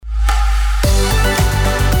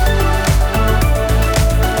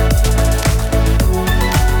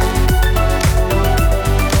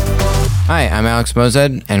Hi, I'm Alex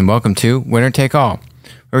Mozed, and welcome to Winner Take All,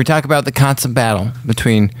 where we talk about the constant battle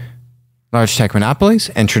between large tech monopolies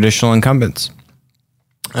and traditional incumbents.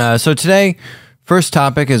 So today, first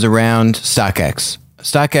topic is around StockX.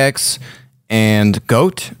 StockX and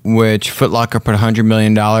GOAT, which Foot Locker put $100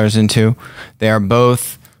 million into. They are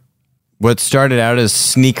both what started out as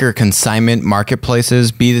sneaker consignment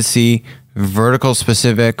marketplaces, B2C, vertical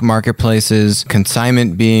specific marketplaces.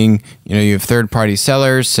 Consignment being, you have third-party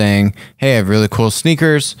sellers saying, hey, I have really cool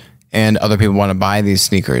sneakers, and other people want to buy these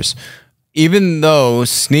sneakers. Even though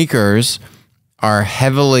sneakers are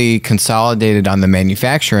heavily consolidated on the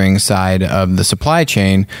manufacturing side of the supply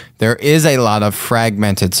chain, there is a lot of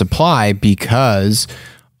fragmented supply because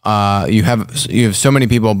you have so many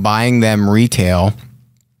people buying them retail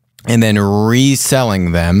and then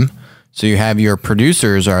reselling them. So you have your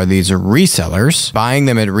producers are these resellers buying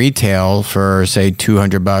them at retail for say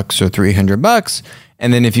 $200 or $300,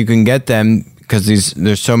 and then if you can get them, because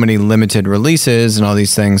there's so many limited releases and all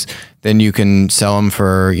these things, then you can sell them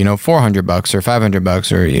for $400 or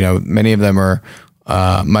 $500, or many of them are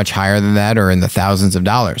much higher than that, or in the thousands of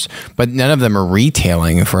dollars. But none of them are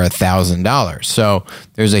retailing for $1,000. So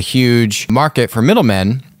there's a huge market for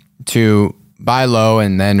middlemen to buy low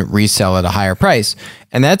and then resell at a higher price.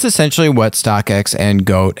 And that's essentially what StockX and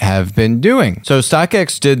GOAT have been doing. So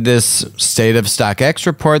StockX did this State of StockX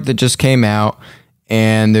report that just came out,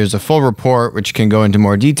 and there's a full report which can go into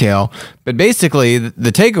more detail. But basically,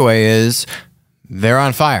 the takeaway is they're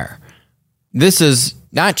on fire. This is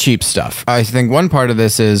not cheap stuff. I think one part of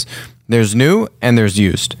this is there's new and there's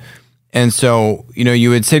used. And so,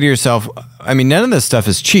 you would say to yourself, none of this stuff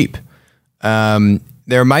is cheap.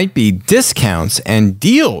 There might be discounts and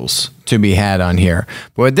deals to be had on here.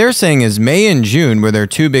 But what they're saying is May and June were their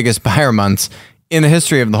two biggest buyer months in the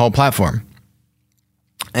history of the whole platform.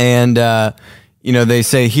 And, they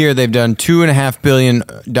say here they've done $2.5 billion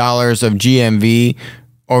of GMV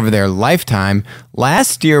over their lifetime.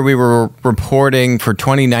 Last year, we were reporting for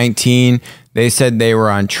 2019, they said they were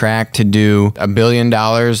on track to do $1 billion in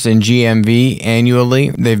GMV annually.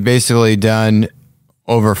 They've basically done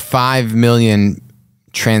over 5 million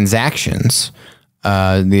transactions.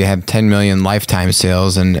 They have 10 million lifetime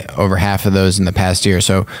sales, and over half of those in the past year.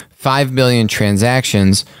 So 5 billion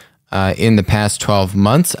transactions in the past 12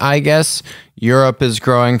 months, I guess. Europe is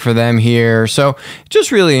growing for them here. So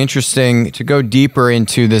just really interesting to go deeper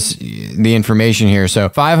into the information here. So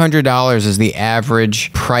 $500 is the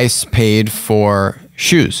average price paid for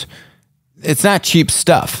shoes. It's not cheap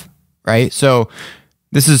stuff, right? So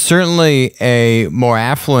this is certainly a more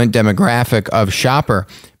affluent demographic of shopper.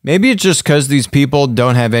 Maybe it's just because these people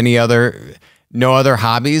don't have no other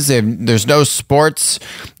hobbies. There's no sports.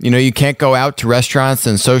 You can't go out to restaurants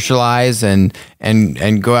and socialize and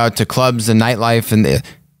go out to clubs and nightlife, and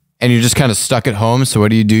you're just kind of stuck at home. So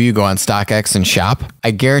what do? You go on StockX and shop.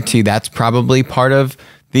 I guarantee that's probably part of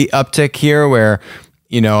the uptick here, where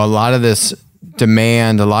a lot of this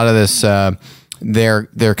demand, a lot of this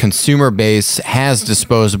their consumer base has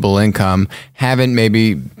disposable income, haven't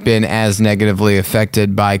maybe been as negatively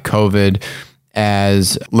affected by COVID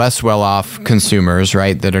as less well-off consumers,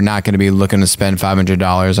 right, that are not going to be looking to spend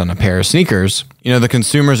 $500 on a pair of sneakers. The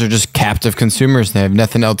consumers are just captive consumers. They have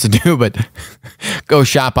nothing else to do but go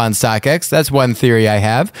shop on StockX. That's one theory I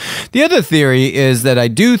have. The other theory is that I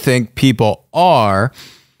do think people are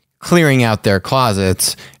clearing out their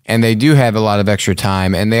closets, and they do have a lot of extra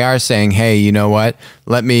time, and they are saying, hey, you know what?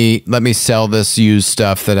 Let me sell this used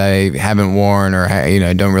stuff that I haven't worn, or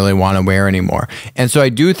I don't really want to wear anymore. And so I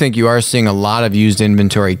do think you are seeing a lot of used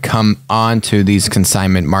inventory come onto these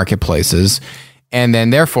consignment marketplaces. And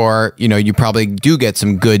then therefore, you probably do get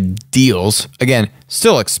some good deals. Again,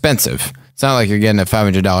 still expensive. It's not like you're getting a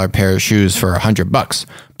 $500 pair of shoes for $100,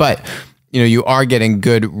 but you are getting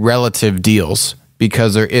good relative deals,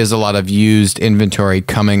 because there is a lot of used inventory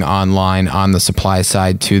coming online on the supply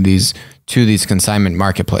side to these consignment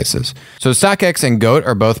marketplaces. So StockX and GOAT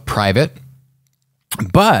are both private,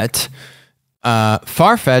 but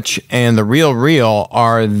Farfetch and The RealReal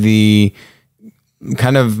are the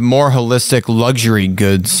kind of more holistic luxury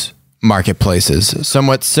goods marketplaces,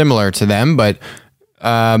 somewhat similar to them, but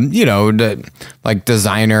like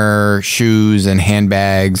designer shoes and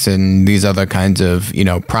handbags and these other kinds of,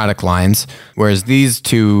 product lines. Whereas these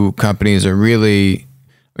two companies are really,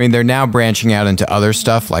 they're now branching out into other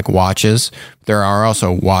stuff like watches. There are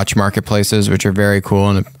also watch marketplaces, which are very cool.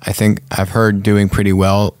 And I think I've heard doing pretty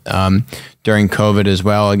well during COVID as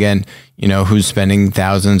well. Again, who's spending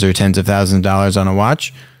thousands or tens of thousands of dollars on a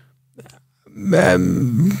watch?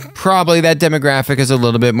 probably that demographic is a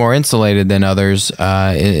little bit more insulated than others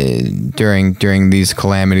during these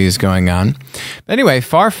calamities going on. But anyway,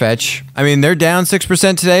 Farfetch, I mean, they're down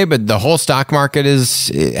 6% today, but the whole stock market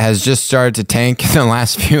has just started to tank in the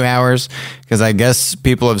last few hours because I guess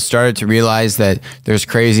people have started to realize that there's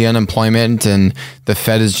crazy unemployment and the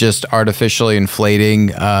Fed is just artificially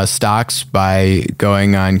inflating stocks by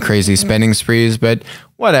going on crazy spending sprees. But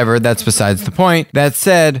whatever, that's besides the point. That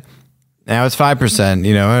said, now it's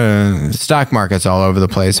 5%, stock market's all over the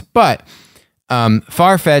place. But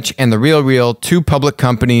Farfetch and The RealReal, two public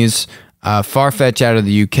companies, Farfetch out of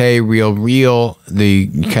the UK, RealReal, the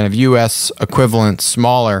kind of US equivalent,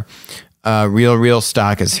 smaller. RealReal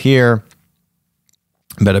stock is here,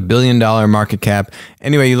 about $1 billion market cap.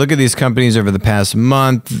 Anyway, you look at these companies over the past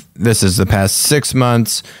month. This is the past 6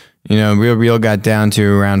 months. RealReal got down to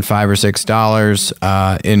around $5 or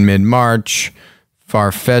 $6 in mid-March.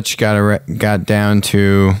 Farfetch got down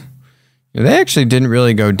to, they actually didn't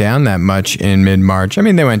really go down that much in mid-March. I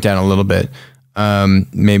mean, they went down a little bit,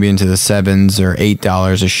 maybe into the $7 or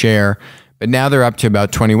 $8 a share, but now they're up to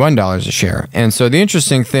about $21 a share. And so the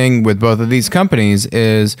interesting thing with both of these companies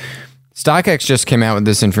is StockX just came out with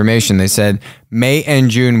this information. They said May and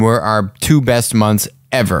June were our two best months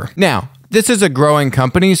ever. Now, this is a growing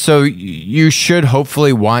company, so you should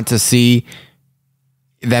hopefully want to see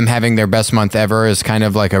them having their best month ever is kind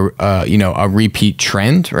of like a repeat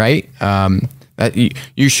trend, right? That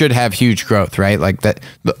you should have huge growth, right? Like that,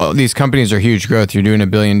 these companies are huge growth. You're doing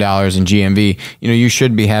 $1 billion in GMV. You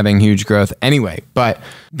should be having huge growth anyway. But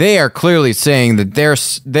they are clearly saying that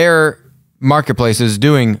their marketplace is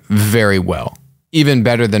doing very well, even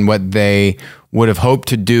better than what they would have hoped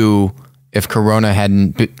to do if Corona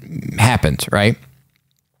hadn't happened, right?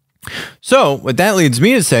 So what that leads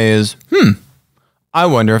me to say is, I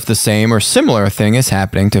wonder if the same or similar thing is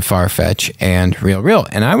happening to Farfetch and RealReal.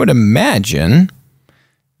 And I would imagine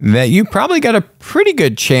that you probably got a pretty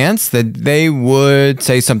good chance that they would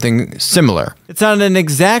say something similar. It's not an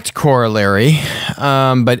exact corollary,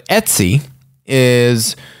 but Etsy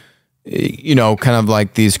is, kind of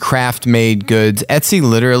like these craft-made goods. Etsy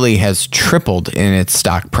literally has tripled in its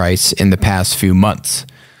stock price in the past few months.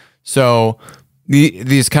 So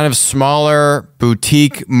these kind of smaller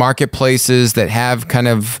boutique marketplaces that have kind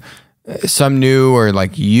of some new or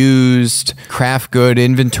like used craft good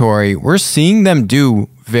inventory, we're seeing them do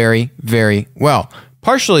very, very well.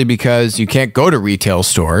 Partially because you can't go to retail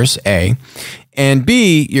stores, A, and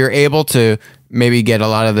B, you're able to maybe get a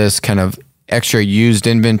lot of this kind of extra used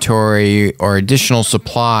inventory or additional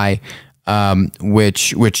supply,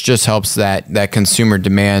 which just helps that consumer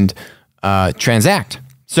demand transact.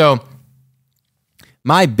 So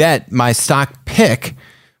my stock pick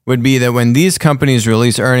would be that when these companies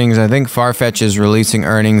release earnings, I think Farfetch is releasing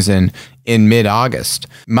earnings in mid-August.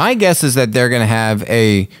 My guess is that they're going to have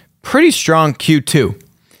a pretty strong Q2,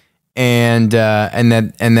 and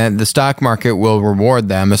that the stock market will reward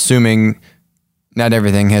them, assuming not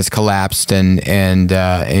everything has collapsed, and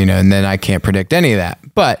then I can't predict any of that.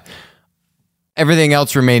 But everything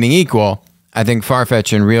else remaining equal, I think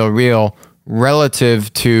Farfetch and RealReal,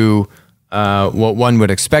 relative to what one would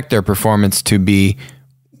expect their performance to be,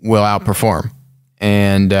 will outperform,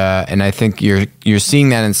 and I think you're seeing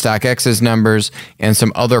that in StockX's numbers and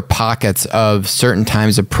some other pockets of certain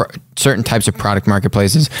types of product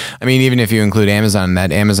marketplaces. I mean, even if you include Amazon,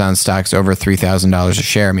 that Amazon stock's over $3,000 a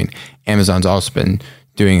share. I mean, Amazon's also been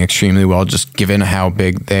doing extremely well, just given how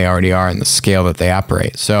big they already are and the scale that they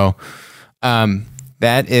operate. So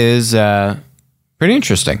that is pretty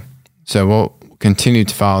interesting. So we'll continue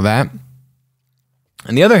to follow that.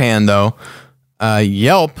 On the other hand, though,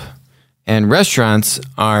 Yelp and restaurants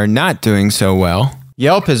are not doing so well.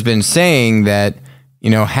 Yelp has been saying that,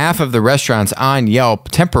 half of the restaurants on Yelp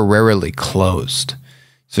temporarily closed.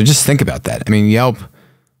 So just think about that. I mean, Yelp,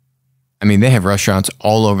 they have restaurants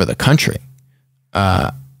all over the country.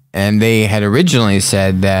 And they had originally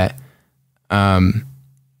said that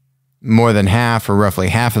more than half or roughly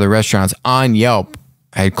half of the restaurants on Yelp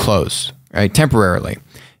had closed, right, temporarily.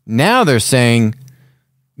 Now they're saying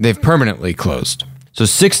they've permanently closed. So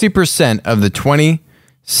 60% of the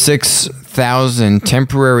 26,000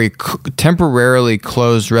 temporarily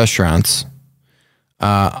closed restaurants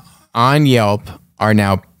on Yelp are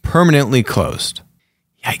now permanently closed.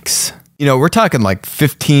 Yikes. We're talking like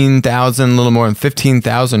 15,000, a little more than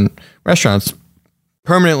 15,000 restaurants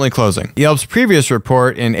permanently closing. Yelp's previous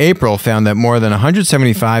report in April found that more than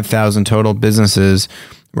 175,000 total businesses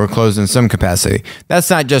were closed in some capacity. That's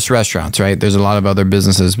not just restaurants, right? There's a lot of other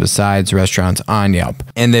businesses besides restaurants on Yelp.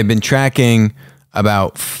 And they've been tracking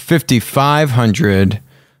about 5,500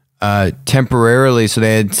 temporarily. So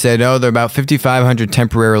they had said, there are about 5,500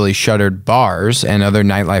 temporarily shuttered bars and other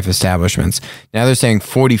nightlife establishments. Now they're saying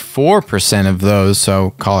 44% of those,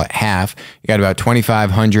 so call it half. You got about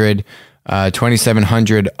 2,500,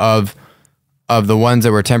 2,700 of the ones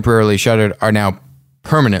that were temporarily shuttered are now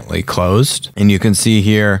permanently closed. And you can see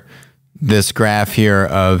here this graph here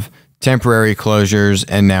of temporary closures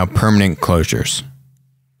and now permanent closures.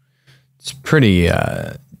 It's pretty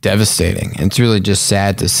devastating. It's really just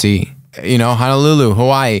sad to see. Honolulu,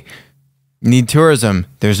 Hawaii, need tourism.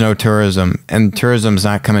 There's no tourism, and tourism's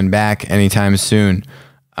not coming back anytime soon.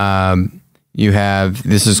 You have,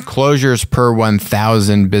 this is closures per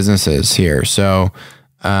 1,000 businesses here. So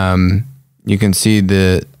you can see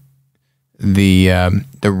the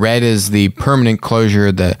red is the permanent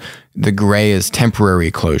closure. The gray is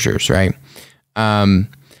temporary closures, right?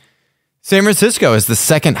 San Francisco is the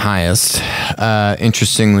second highest.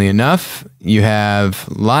 Interestingly enough, you have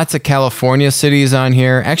lots of California cities on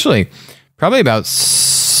here. Actually, probably about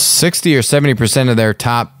 60 or 70% of their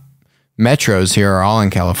top metros here are all in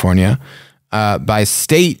California. By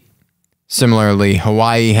state, similarly,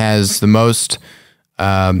 Hawaii has the most,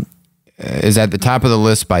 is at the top of the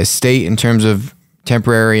list by state in terms of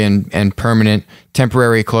temporary and permanent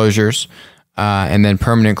temporary closures, and then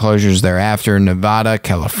permanent closures thereafter. Nevada,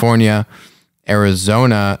 California,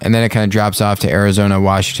 Arizona, and then it kind of drops off to Arizona,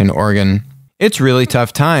 Washington, Oregon. It's really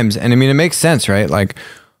tough times. And I mean, it makes sense, right? Like,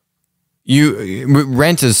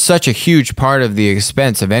 rent is such a huge part of the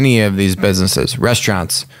expense of any of these businesses,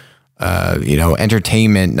 restaurants,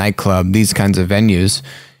 entertainment, nightclub, these kinds of venues.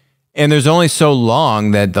 And there's only so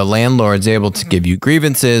long that the landlord's able to give you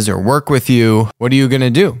grievances or work with you. What are you going to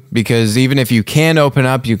do? Because even if you can open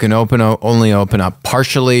up, you can only open up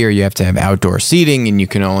partially, or you have to have outdoor seating, and you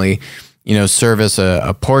can only, service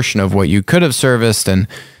a portion of what you could have serviced. And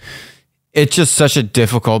it's just such a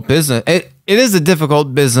difficult business. It is a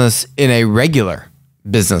difficult business in a regular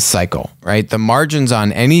business cycle, right? The margins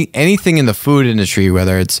on anything in the food industry,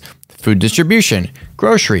 whether it's food distribution,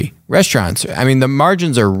 grocery, restaurants, I mean, the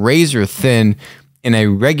margins are razor thin in a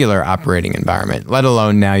regular operating environment, let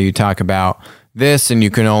alone now you talk about this and you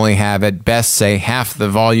can only have at best, say, half the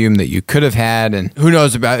volume that you could have had. And who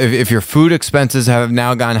knows about if your food expenses have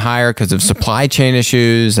now gone higher because of supply chain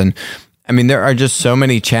issues. And I mean, there are just so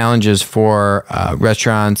many challenges for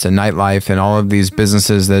restaurants and nightlife and all of these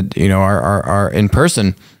businesses that, are in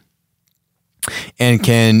person. And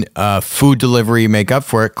can food delivery make up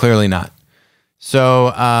for it? Clearly not.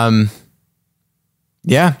 So,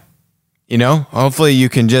 hopefully you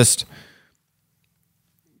can just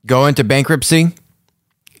go into bankruptcy,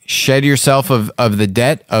 shed yourself of the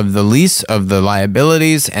debt, of the lease, of the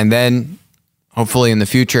liabilities, and then hopefully in the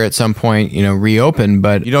future at some point, reopen.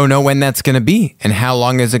 But you don't know when that's going to be and how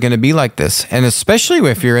long is it going to be like this. And especially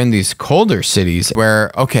if you're in these colder cities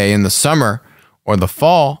where, okay, in the summer or the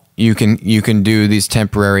fall, you can do these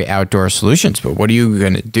temporary outdoor solutions. But what are you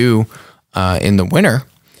going to do in the winter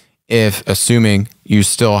if, assuming you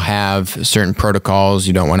still have certain protocols,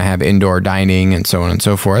 you don't want to have indoor dining and so on and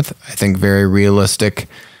so forth? I think very realistic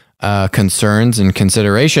concerns and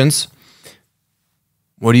considerations.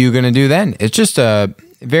 What are you going to do then? It's just a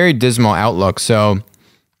very dismal outlook. So,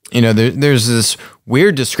 there's this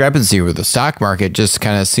weird discrepancy where the stock market just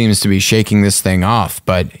kind of seems to be shaking this thing off.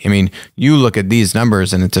 But I mean, you look at these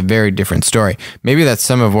numbers and it's a very different story. Maybe that's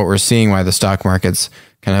some of what we're seeing, why the stock market's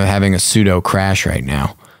kind of having a pseudo crash right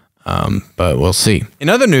now. But we'll see. In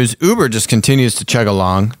other news, Uber just continues to chug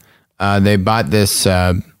along. They bought this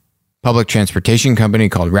public transportation company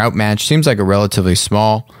called Routematch. Seems like a relatively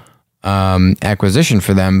small acquisition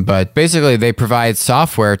for them, but basically they provide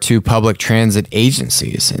software to public transit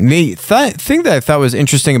agencies. And the thing that I thought was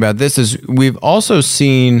interesting about this is we've also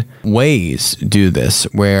seen Waze do this,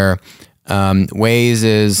 where Waze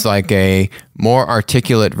is like a more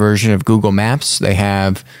articulate version of Google Maps. They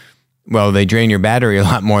drain your battery a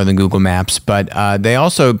lot more than Google Maps, but they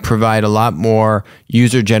also provide a lot more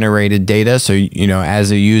user-generated data. So, as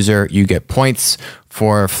a user, you get points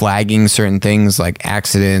for flagging certain things like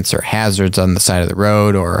accidents or hazards on the side of the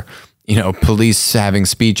road, or, police having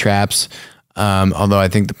speed traps. Although I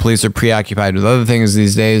think the police are preoccupied with other things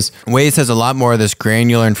these days. Waze has a lot more of this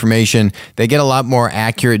granular information. They get a lot more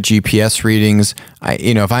accurate GPS readings.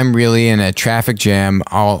 If I'm really in a traffic jam,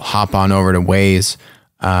 I'll hop on over to Waze.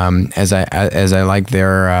 As I like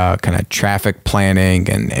their kind of traffic planning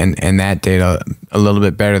and that data a little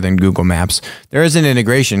bit better than Google Maps. There is an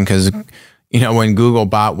integration because, when Google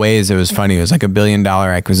bought Waze, it was funny. It was like $1 billion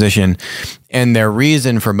acquisition. And their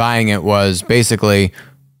reason for buying it was basically,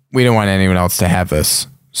 we don't want anyone else to have this.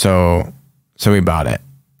 So we bought it.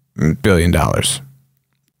 $1 billion.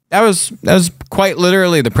 That was quite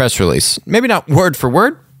literally the press release. Maybe not word for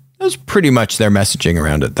word. That was pretty much their messaging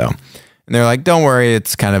around it, though. And they're like, don't worry,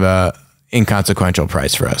 it's kind of a inconsequential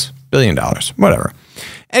price for us. $1 billion, whatever.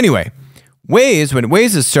 Anyway, Waze, what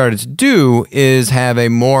Waze has started to do is have a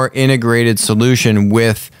more integrated solution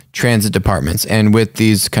with transit departments and with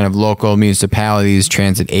these kind of local municipalities,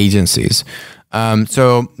 transit agencies.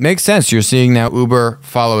 So makes sense. You're seeing now Uber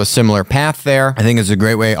follow a similar path there. I think it's a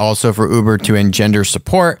great way also for Uber to engender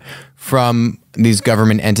support from these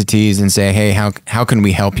government entities and say, hey, how can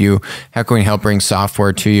we help you? How can we help bring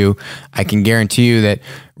software to you? I can guarantee you that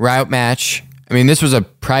Routematch, I mean, this was a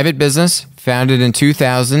private business founded in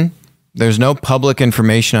 2000. There's no public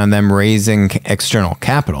information on them raising external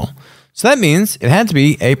capital. So that means it had to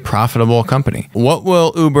be a profitable company. What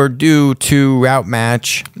will Uber do to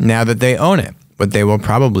Routematch now that they own it? What they will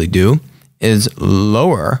probably do is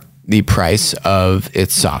lower the price of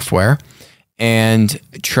its software and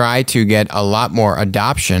try to get a lot more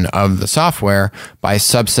adoption of the software by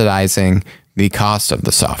subsidizing the cost of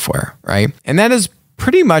the software, right? And that is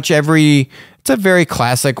pretty much it's a very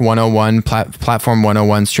classic 101 platform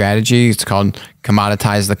 101 strategy. It's called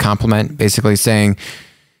commoditize the complement, basically saying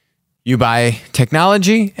you buy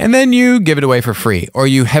technology and then you give it away for free, or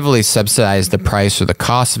you heavily subsidize the price or the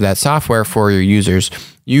cost of that software for your users.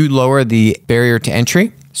 You lower the barrier to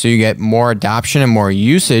entry, so you get more adoption and more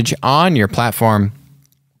usage on your platform,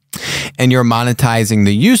 and you're monetizing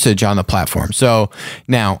the usage on the platform. So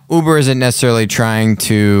now Uber isn't necessarily trying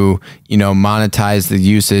to, monetize the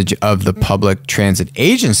usage of the public transit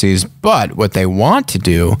agencies, but what they want to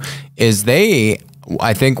do is I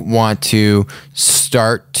think want to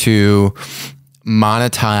start to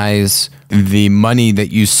monetize the money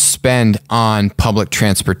that you spend on public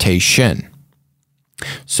transportation.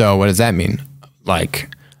 So what does that mean? Like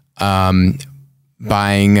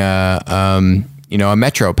buying a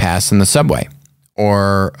metro pass in the subway,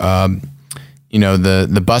 or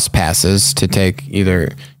the bus passes to take either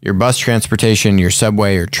your bus transportation, your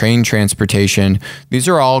subway, or train transportation. These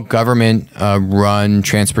are all government run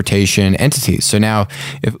transportation entities. So now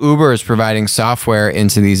if Uber is providing software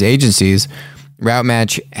into these agencies,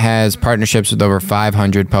 Routematch has partnerships with over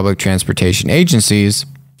 500 public transportation agencies.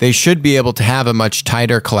 They should be able to have a much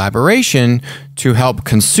tighter collaboration to help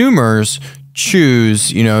consumers choose,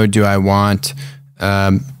 do I want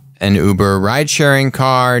an Uber ride-sharing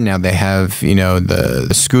car? Now they have, the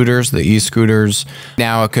scooters, the e-scooters.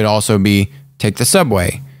 Now it could also be take the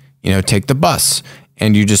subway, take the bus,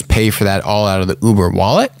 and you just pay for that all out of the Uber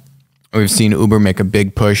wallet. We've seen Uber make a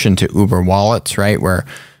big push into Uber wallets, right? Where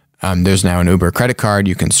there's now an Uber credit card.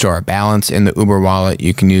 You can store a balance in the Uber wallet.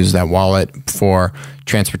 You can use that wallet for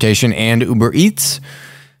transportation and Uber Eats.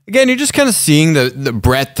 Again, you're just kind of seeing the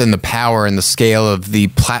breadth and the power and the scale of the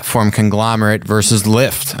platform conglomerate versus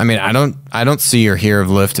Lyft. I mean, I don't see or hear of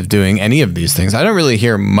Lyft doing any of these things. I don't really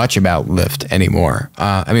hear much about Lyft anymore.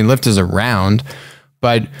 Lyft is around,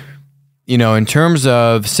 but in terms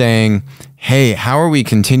of saying, hey, how are we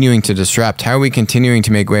continuing to disrupt? How are we continuing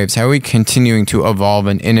to make waves? How are we continuing to evolve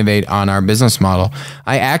and innovate on our business model?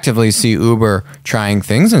 I actively see Uber trying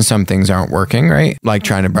things, and some things aren't working, right? Like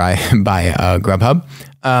trying to buy Grubhub.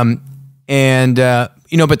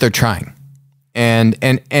 But they're trying,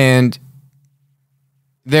 and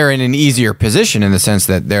they're in an easier position in the sense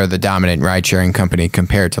that they're the dominant ride-sharing company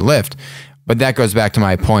compared to Lyft. But that goes back to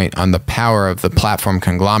my point on the power of the platform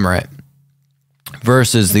conglomerate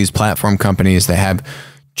versus these platform companies that have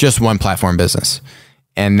just one platform business.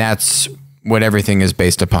 And that's what everything is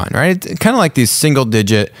based upon, right? It's kind of like these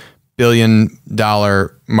single-digit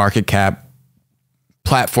billion-dollar market cap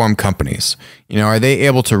platform companies. Are they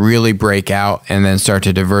able to really break out and then start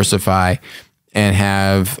to diversify and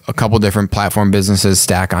have a couple different platform businesses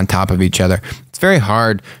stack on top of each other? It's very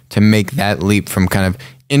hard to make that leap from kind of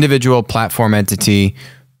individual platform entity,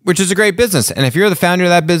 which is a great business. And if you're the founder of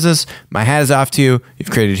that business, my hat is off to you. You've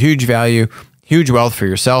created huge value, huge wealth for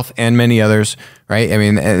yourself and many others, right? I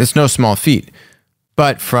mean, it's no small feat.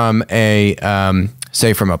 But from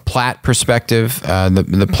from a Platt perspective,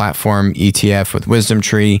 the platform ETF with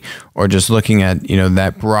WisdomTree, or just looking at,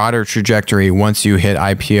 that broader trajectory, once you hit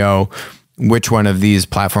IPO, which one of these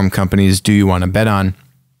platform companies do you want to bet on?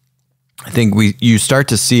 I think you start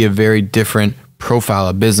to see a very different profile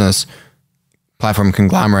of business, platform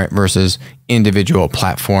conglomerate versus individual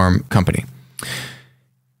platform company.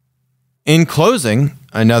 In closing,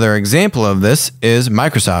 another example of this is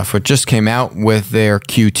Microsoft, which just came out with their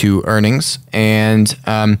Q2 earnings, and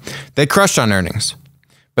they crushed on earnings,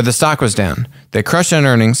 but the stock was down. They crushed on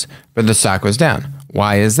earnings, but the stock was down.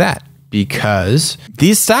 Why is that? because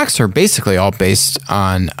these stocks are basically all based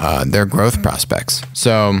on their growth prospects.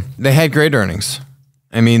 So they had great earnings.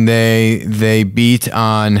 I mean, they beat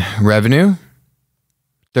on revenue,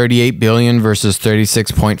 $38 billion versus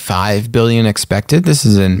 $36.5 billion expected. This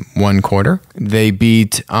is in one quarter. They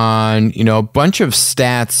beat on, a bunch of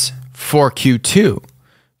stats for Q2.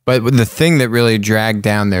 But the thing that really dragged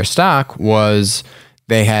down their stock was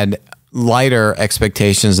they had lighter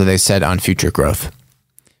expectations that they set on future growth.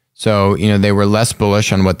 So, they were less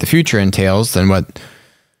bullish on what the future entails than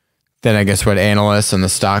I guess what analysts and the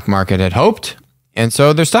stock market had hoped. And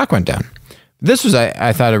so their stock went down. This was,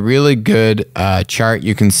 I thought, a really good chart.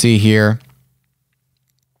 You can see here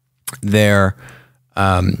their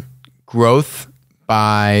growth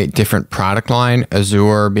by different product line,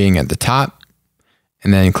 Azure being at the top,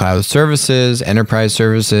 and then cloud services, enterprise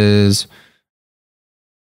services,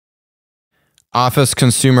 Office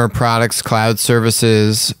consumer products, cloud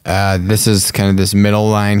services. This is kind of this middle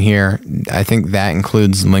line here. I think that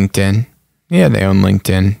includes LinkedIn. Yeah, they own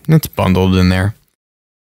LinkedIn. It's bundled in there.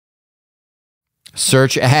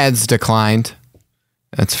 Search ads declined.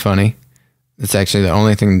 That's funny. That's actually the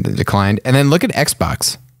only thing that declined. And then look at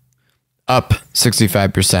Xbox. Up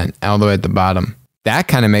 65%, all the way at the bottom. That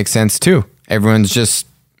kind of makes sense too. Everyone's just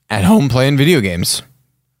at home playing video games,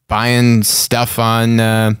 buying stuff on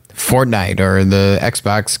Fortnite or the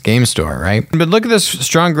Xbox game store, right? But look at this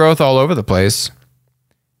strong growth all over the place.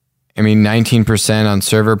 I mean, 19% on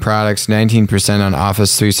server products, 19% on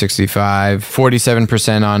Office 365,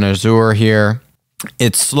 47% on Azure here.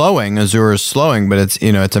 It's slowing. Azure is slowing, but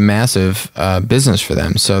it's a massive business for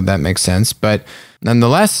them, so that makes sense. But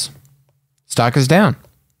nonetheless, stock is down.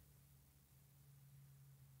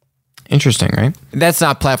 Interesting, right? That's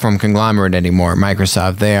not platform conglomerate anymore.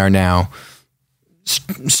 Microsoft, they are now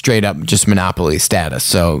straight up just monopoly status.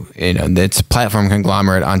 So, it's platform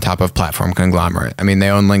conglomerate on top of platform conglomerate. I mean, they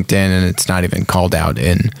own LinkedIn and it's not even called out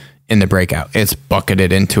in the breakout. It's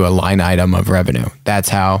bucketed into a line item of revenue. That's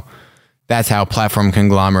how platform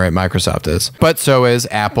conglomerate Microsoft is. But so is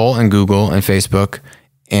Apple and Google and Facebook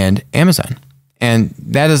and Amazon. And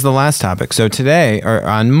that is the last topic. So today, or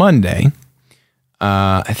on Monday,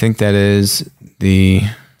 I think that is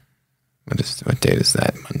what date is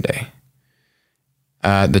that? Monday.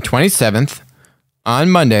 The 27th, on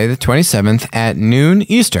Monday, the 27th at noon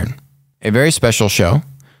Eastern, a very special show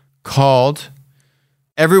called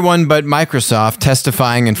Everyone But Microsoft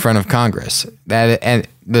Testifying in Front of Congress. And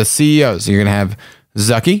the CEOs, you're going to have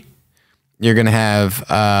Zucky, you're going to have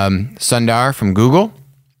Sundar from Google,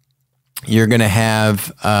 you're going to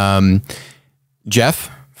have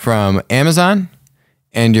Jeff from Amazon,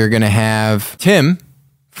 and you're going to have Tim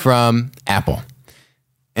from Apple.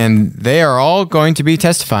 And they are all going to be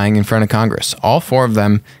testifying in front of Congress, all four of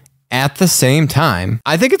them at the same time.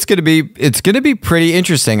 I think it's going to be pretty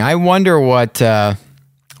interesting. I wonder what they're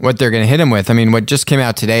going to hit him with. I mean, what just came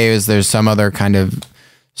out today is there's some other kind of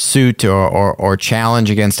suit or challenge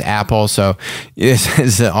against Apple. So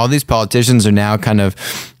all these politicians are now kind of,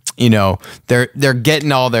 they're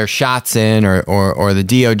getting all their shots in, or the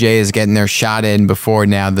DOJ is getting their shot in before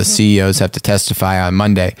now the CEOs have to testify on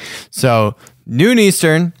Monday. So noon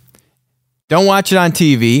Eastern, don't watch it on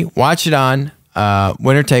TV. Watch it on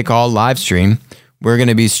Winner Take All live stream. We're going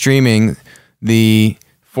to be streaming the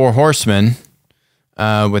Four Horsemen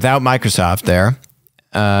without Microsoft there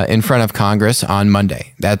in front of Congress on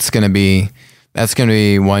Monday. That's going to be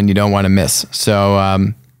one you don't want to miss.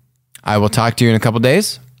 So I will talk to you in a couple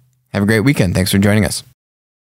days. Have a great weekend. Thanks for joining us.